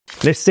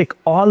Let's take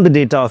all the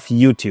data of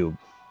YouTube,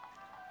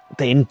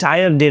 the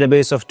entire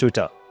database of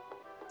Twitter,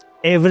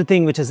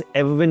 everything which has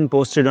ever been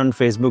posted on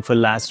Facebook for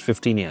the last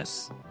 15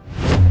 years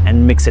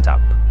and mix it up.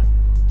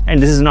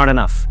 And this is not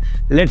enough.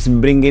 Let's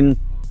bring in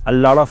a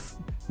lot of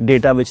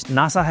data which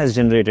NASA has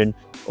generated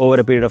over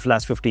a period of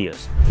last 50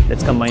 years.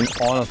 Let's combine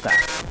all of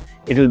that.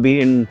 It will be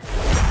in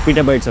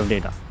petabytes of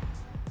data.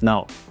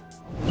 Now,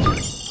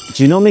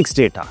 genomics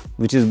data,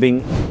 which is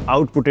being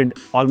outputted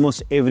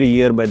almost every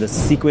year by the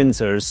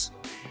sequencers,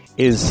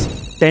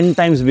 is 10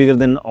 times bigger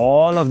than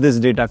all of this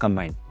data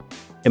combined.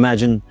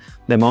 Imagine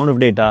the amount of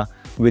data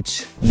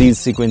which these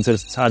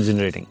sequencers are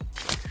generating.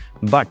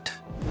 But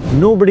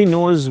nobody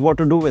knows what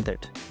to do with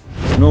it.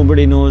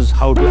 Nobody knows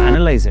how to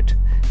analyze it.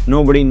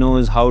 Nobody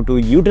knows how to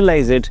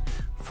utilize it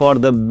for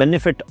the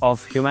benefit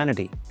of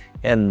humanity.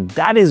 And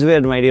that is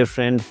where, my dear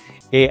friend,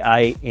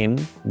 AI in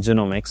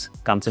genomics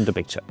comes into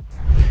picture.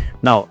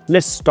 Now,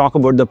 let's talk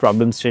about the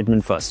problem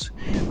statement first.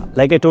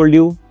 Like I told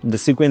you, the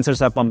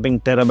sequencers are pumping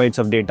terabytes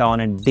of data on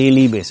a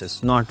daily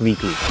basis, not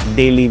weekly,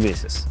 daily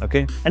basis,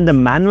 okay? And the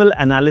manual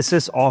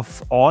analysis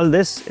of all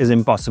this is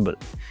impossible.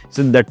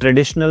 So the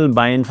traditional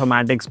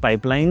bioinformatics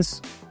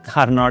pipelines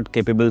are not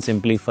capable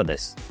simply for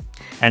this.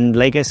 And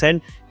like I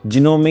said,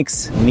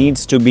 genomics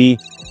needs to be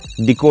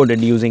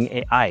decoded using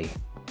AI.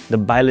 The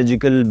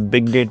biological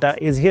big data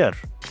is here.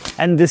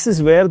 And this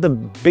is where the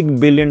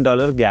big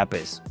billion-dollar gap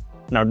is.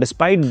 Now,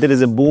 despite there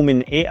is a boom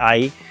in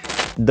AI,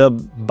 the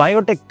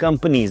biotech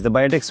companies, the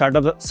biotech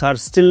startups are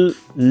still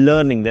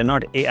learning. They're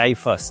not AI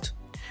first.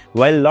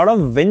 While a lot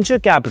of venture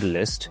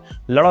capitalists,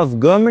 a lot of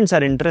governments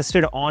are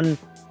interested on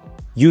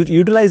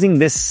utilizing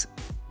this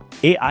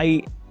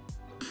AI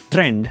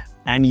trend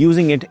and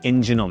using it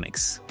in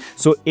genomics.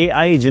 So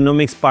AI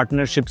genomics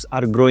partnerships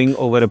are growing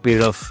over a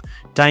period of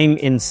time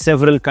in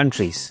several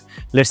countries.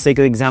 Let's take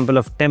the example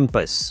of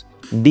Tempus,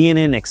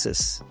 DNA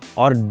Nexus,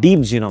 or Deep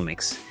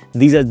Genomics.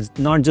 These are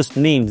not just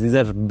names, these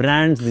are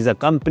brands, these are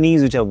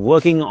companies which are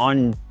working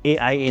on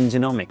AI in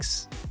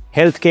genomics.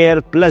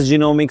 Healthcare plus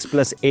genomics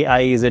plus AI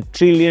is $1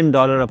 trillion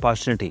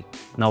opportunity.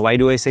 Now, why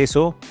do I say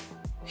so?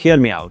 Hear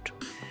me out.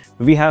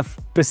 We have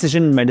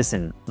precision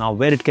medicine. Now,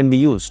 where it can be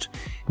used?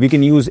 We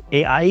can use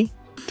AI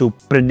to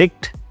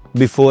predict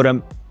before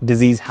a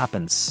disease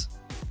happens.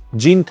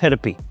 Gene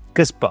therapy,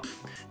 CRISPR.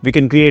 We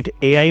can create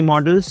AI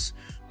models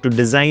to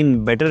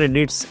design better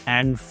edits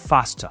and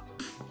faster.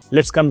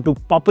 Let's come to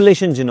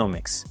population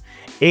genomics.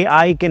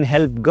 AI can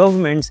help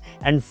governments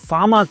and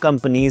pharma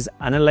companies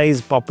analyze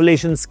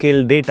population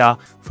scale data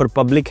for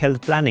public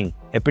health planning,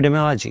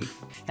 epidemiology.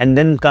 And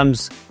then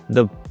comes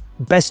the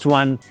best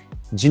one,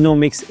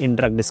 genomics in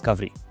drug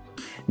discovery.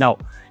 Now,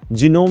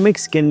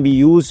 genomics can be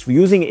used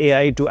using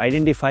AI to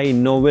identify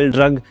novel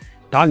drug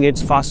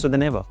targets faster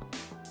than ever.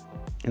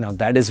 Now,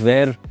 that is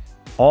where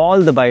all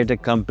the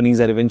biotech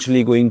companies are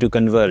eventually going to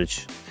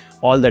converge.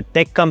 All the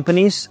tech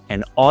companies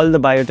and all the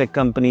biotech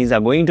companies are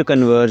going to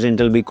converge and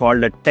it will be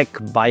called a tech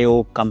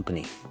bio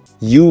company.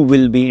 You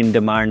will be in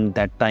demand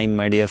that time,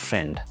 my dear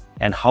friend.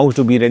 And how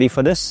to be ready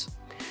for this?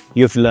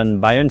 You have to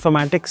learn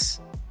bioinformatics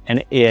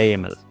and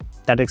AI/ML.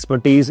 That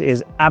expertise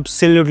is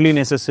absolutely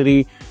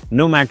necessary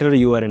no matter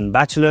you are in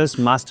bachelor's,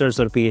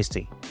 master's or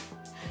PhD.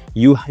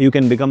 You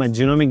can become a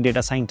genomic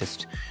data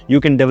scientist.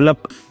 You can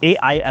develop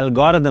AI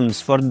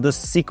algorithms for the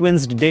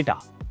sequenced data.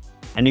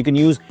 And you can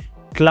use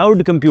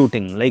cloud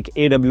computing like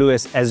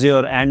AWS,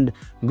 Azure and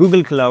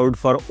Google Cloud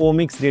for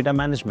omics data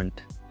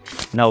management.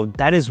 Now,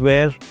 that is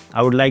where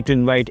I would like to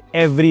invite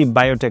every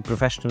biotech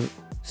professional,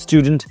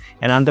 student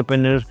and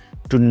entrepreneur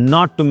to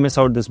not to miss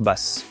out this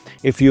bus.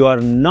 If you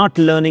are not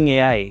learning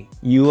AI,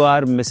 you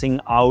are missing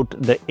out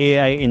the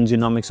AI in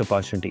genomics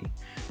opportunity.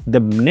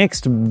 The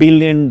next $1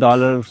 billion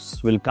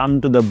will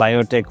come to the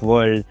biotech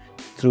world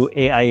through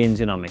AI in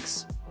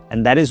genomics.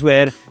 And that is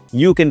where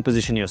you can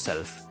position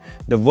yourself.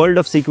 The world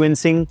of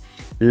sequencing,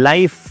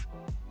 life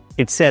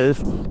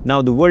itself,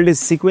 now the world is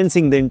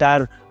sequencing the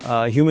entire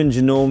human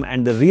genome,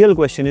 and the real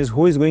question is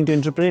who is going to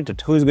interpret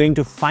it? Who is going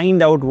to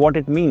find out what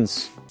it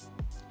means?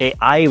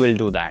 AI will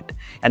do that.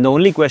 And the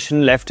only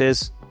question left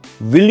is,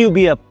 will you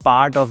be a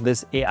part of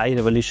this AI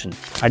revolution?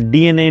 A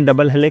DNA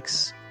double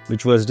helix,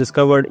 which was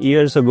discovered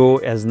years ago,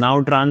 has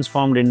now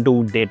transformed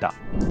into data.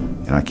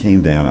 And I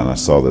came down and I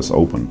saw this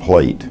open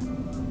plate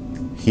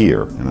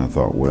here, and I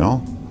thought,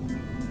 well,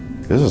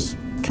 this is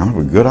kind of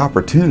a good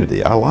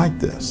opportunity. I like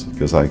this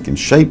because I can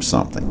shape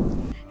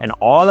something. And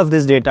all of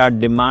this data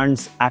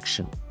demands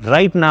action.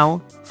 Right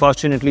now,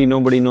 fortunately,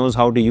 nobody knows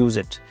how to use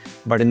it.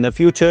 But in the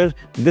future,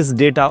 this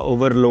data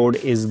overload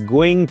is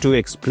going to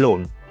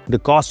explode. The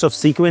cost of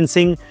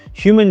sequencing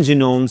human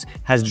genomes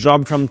has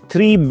dropped from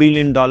 $3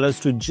 billion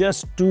to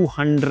just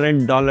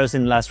 $200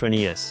 in the last 20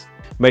 years.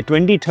 By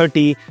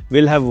 2030,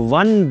 we'll have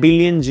 1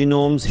 billion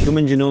human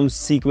genomes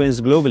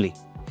sequenced globally.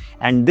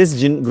 And this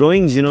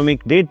growing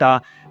genomic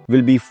data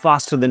will be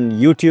faster than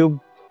YouTube,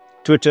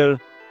 Twitter,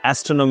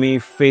 astronomy,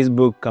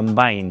 Facebook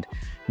combined.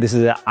 This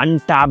is an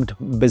untapped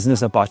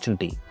business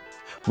opportunity.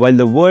 While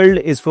the world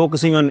is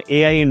focusing on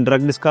AI in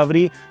drug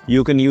discovery,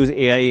 you can use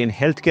AI in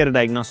healthcare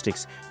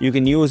diagnostics. You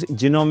can use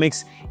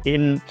genomics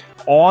in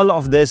all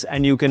of this,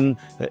 and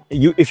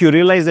if you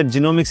realize that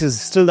genomics is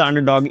still the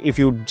underdog, if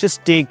you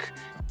just take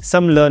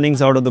some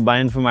learnings out of the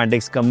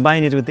bioinformatics,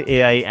 combine it with the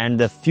AI, and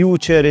the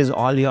future is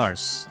all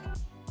yours.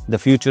 The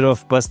future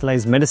of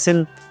personalized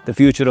medicine, the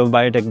future of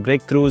biotech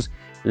breakthroughs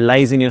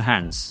lies in your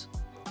hands.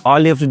 All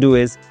you have to do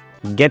is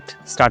get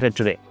started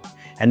today.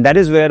 And that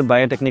is where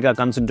Biotecnika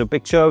comes into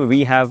picture.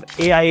 We have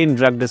AI in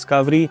drug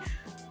discovery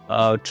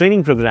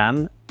training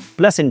program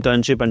plus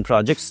internship and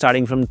projects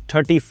starting from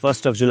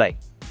 31st of July.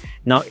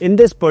 Now, in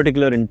this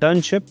particular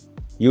internship,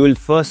 you will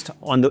first,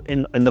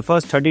 in the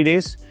first 30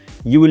 days,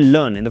 you will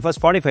learn, in the first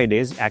 45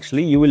 days,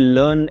 actually, you will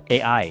learn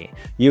AI.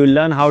 You will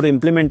learn how to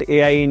implement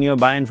AI in your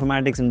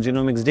bioinformatics and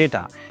genomics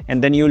data.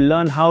 And then you will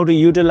learn how to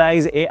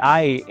utilize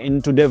AI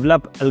to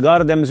develop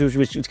algorithms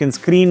which can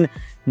screen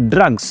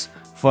drugs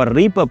for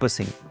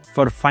repurposing,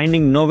 for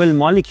finding novel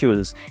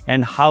molecules,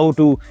 and how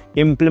to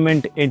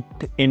implement it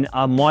in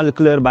a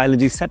molecular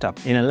biology setup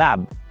in a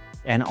lab.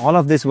 And all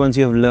of this, once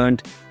you have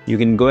learned, you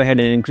can go ahead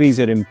and increase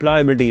your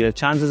employability. Your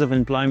chances of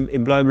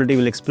employability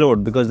will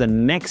explode, because the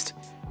next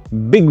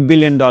big $1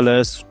 billion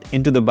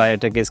into the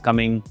biotech is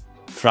coming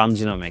from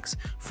genomics,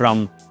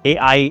 from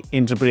AI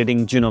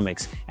interpreting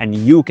genomics, and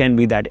you can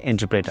be that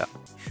interpreter.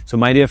 So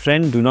my dear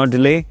friend, do not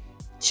delay.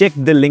 Check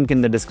the link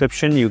in the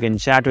description. You can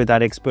chat with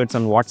our experts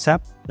on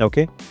WhatsApp,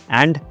 okay,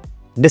 and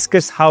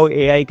discuss how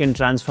AI can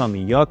transform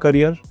your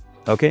career,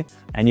 okay,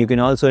 and you can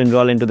also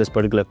enroll into this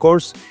particular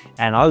course.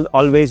 And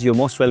always, you're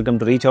most welcome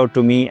to reach out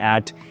to me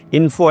at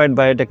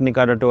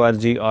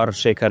info@biotecnika.org or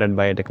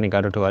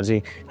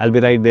shekhar@biotecnika.org. I'll be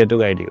right there to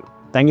guide you.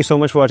 Thank you so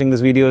much for watching this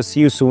video.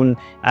 See you soon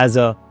as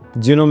a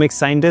genomics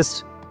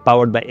scientist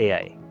powered by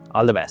AI.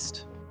 All the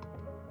best.